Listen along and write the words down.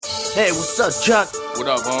Hey, what's up, Chuck? What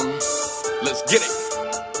up, homie? Let's get it.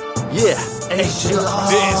 Yeah, HLR.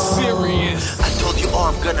 Dead serious. I told you all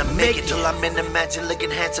I'm gonna make it till I'm in the mansion looking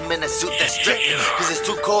handsome in a suit that's stripping. Cause it's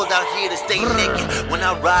too cold out here to stay naked. When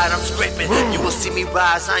I ride, I'm scraping. You will see me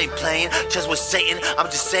rise, I ain't playing. Just with Satan, I'm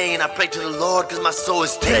just saying I pray to the Lord cause my soul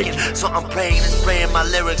is taken. So I'm praying and spraying my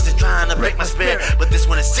lyrics and trying to break my spirit. But this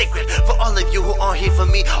one is sacred for all of you who aren't here for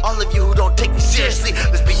me. All of you who don't take me seriously.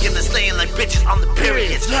 Let's begin to slaying like bitches on the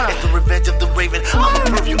periods. It's the revenge of the raven. I'ma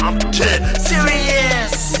prove you I'm dead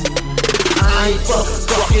serious. I ain't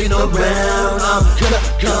fucking around, I'm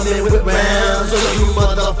coming with rounds. So you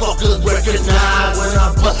motherfuckers recognize when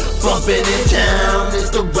I'm bumping in town. It's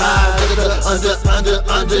the rise of the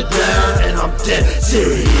underground, and I'm dead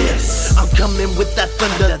serious. I'm coming with that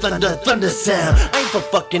thunder sound. I ain't for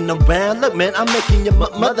fucking around. Look, man, I'm making your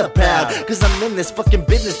mother proud. Cause I'm in this fucking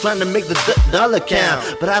business trying to make the dollar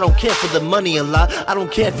count. But I don't care for the money a lot. I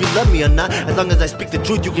don't care if you love me or not. As long as I speak the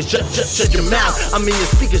truth, you can shut your mouth. I'm in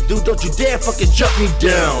your speakers, dude. Don't you dare fucking shut me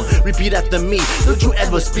down. Repeat after me. Don't you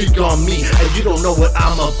ever speak on me. And you don't know what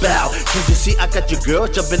I'm about. Can't you see I got your girl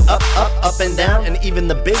jumping up and down? And even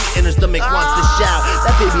the baby in her stomach wants to shout.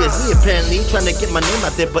 That baby is me apparently, trying to get my name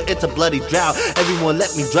out there, but it's a bloody drought. Everyone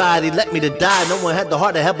let me dry, they let me to die. No one had the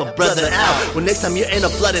heart to help a brother out. Well, next time you're in a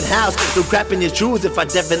flooded house, don't crap in your shoes if I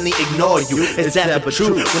definitely ignore you. It's sad but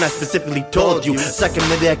true when I specifically told you.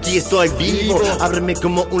 Sáquenme de aquí, estoy vivo. Ábreme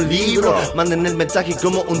como un libro. Manden el mensaje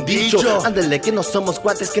como un dicho. Ándale, que no somos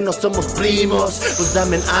cuates, que no somos primos. Pues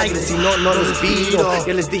dame el aire, si no, no los pido.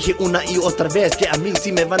 Ya les dije una y otra vez que a mí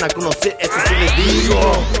sí me van a conocer, eso sí les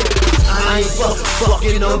digo. I ain't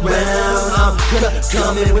fucking around, I'm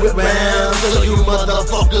coming with rounds. So you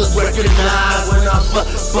motherfuckers recognize when I'm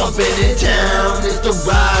bumping in town. It's the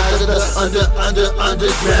rise of the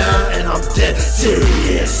underground, and I'm dead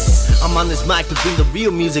serious. I'm on this mic to bring the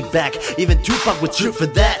real music back. Even Tupac would shoot for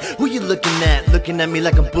that. Who you looking at? Looking at me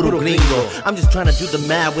like I'm puro gringo. I'm just trying to do the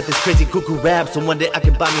math with this crazy cuckoo rap, so one day I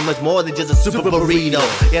can buy me much more than just a super burrito.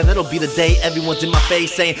 Yeah, that'll be the day everyone's in my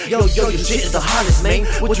face saying, yo, your shit is the hottest, man.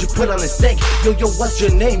 What you put on the steak? Yo, what's your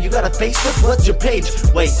name? You got a Facebook? What's your page?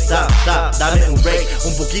 Wait, stop, dame un break.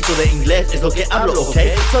 Un poquito de inglés es lo que hablo,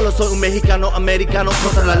 okay? Solo soy un mexicano, americano,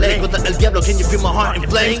 contra la ley, contra el diablo. Can you feel my heart in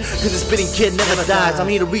flames? Cause the spitting kid never dies. I'm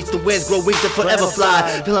here to reach the winds, grow wings and forever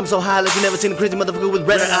fly. Till I'm so high like you never seen a crazy motherfucker with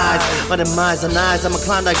redder eyes. My demise on eyes, I'm a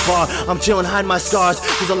Klondike bar. I'm chillin', hide my scars.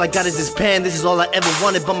 Cause all I got is this pen. This is all I ever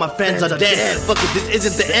wanted, but my friends are dead. Fuck it, this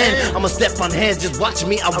isn't the end. I'ma step on hands, just watch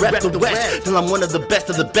me, I'll rap the West. Till I'm one of the best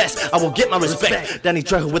of the best. I will get my respect. Danny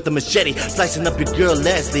Trejo with the machete, slicing up your girl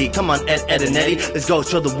Leslie. Come on, Ed and Eddie, let's go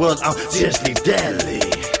show the world I'm seriously deadly.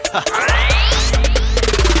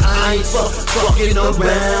 I ain't fucking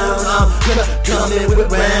around, I'm coming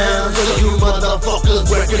with rounds. So you motherfuckers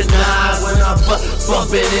recognize when I'm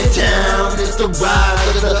bumping in town. It's the rise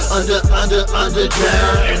of the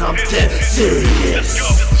underground, and I'm dead serious.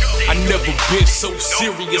 I never been so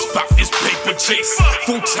serious about this paper chase.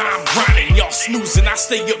 Full-time grinding, y'all snoozing, I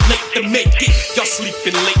stay up late to make it. Y'all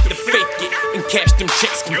sleeping late to fake it, and cash them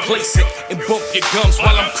checks complacent. And bump your gums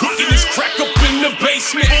while I'm cooking this crack up in the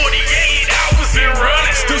basement. 48 hours and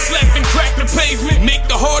running, still slapping crack the pavement. Make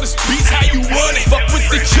the hardest beats, how you want it? Fuck with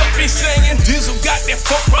the Chucc they saying. Dizzle got that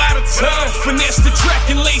fuck by the time. Finesse the track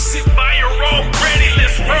and lace it. Fire all ready,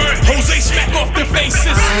 let's run. Jose smack off their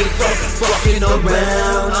faces. I ain't fucking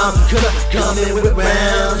around, I'm coming with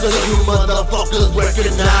rounds. So you motherfuckers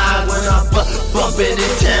recognize when I'm bumping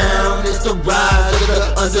in town. It's the rise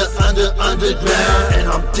of the underground, and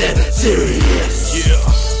I'm dead serious. Yeah,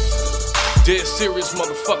 dead serious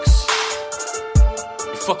motherfuckers.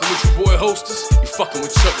 You fucking with your boy Hostess, you fucking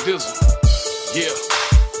with Chucc Dizzle. Yeah,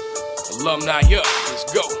 alumni up,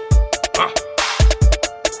 let's go.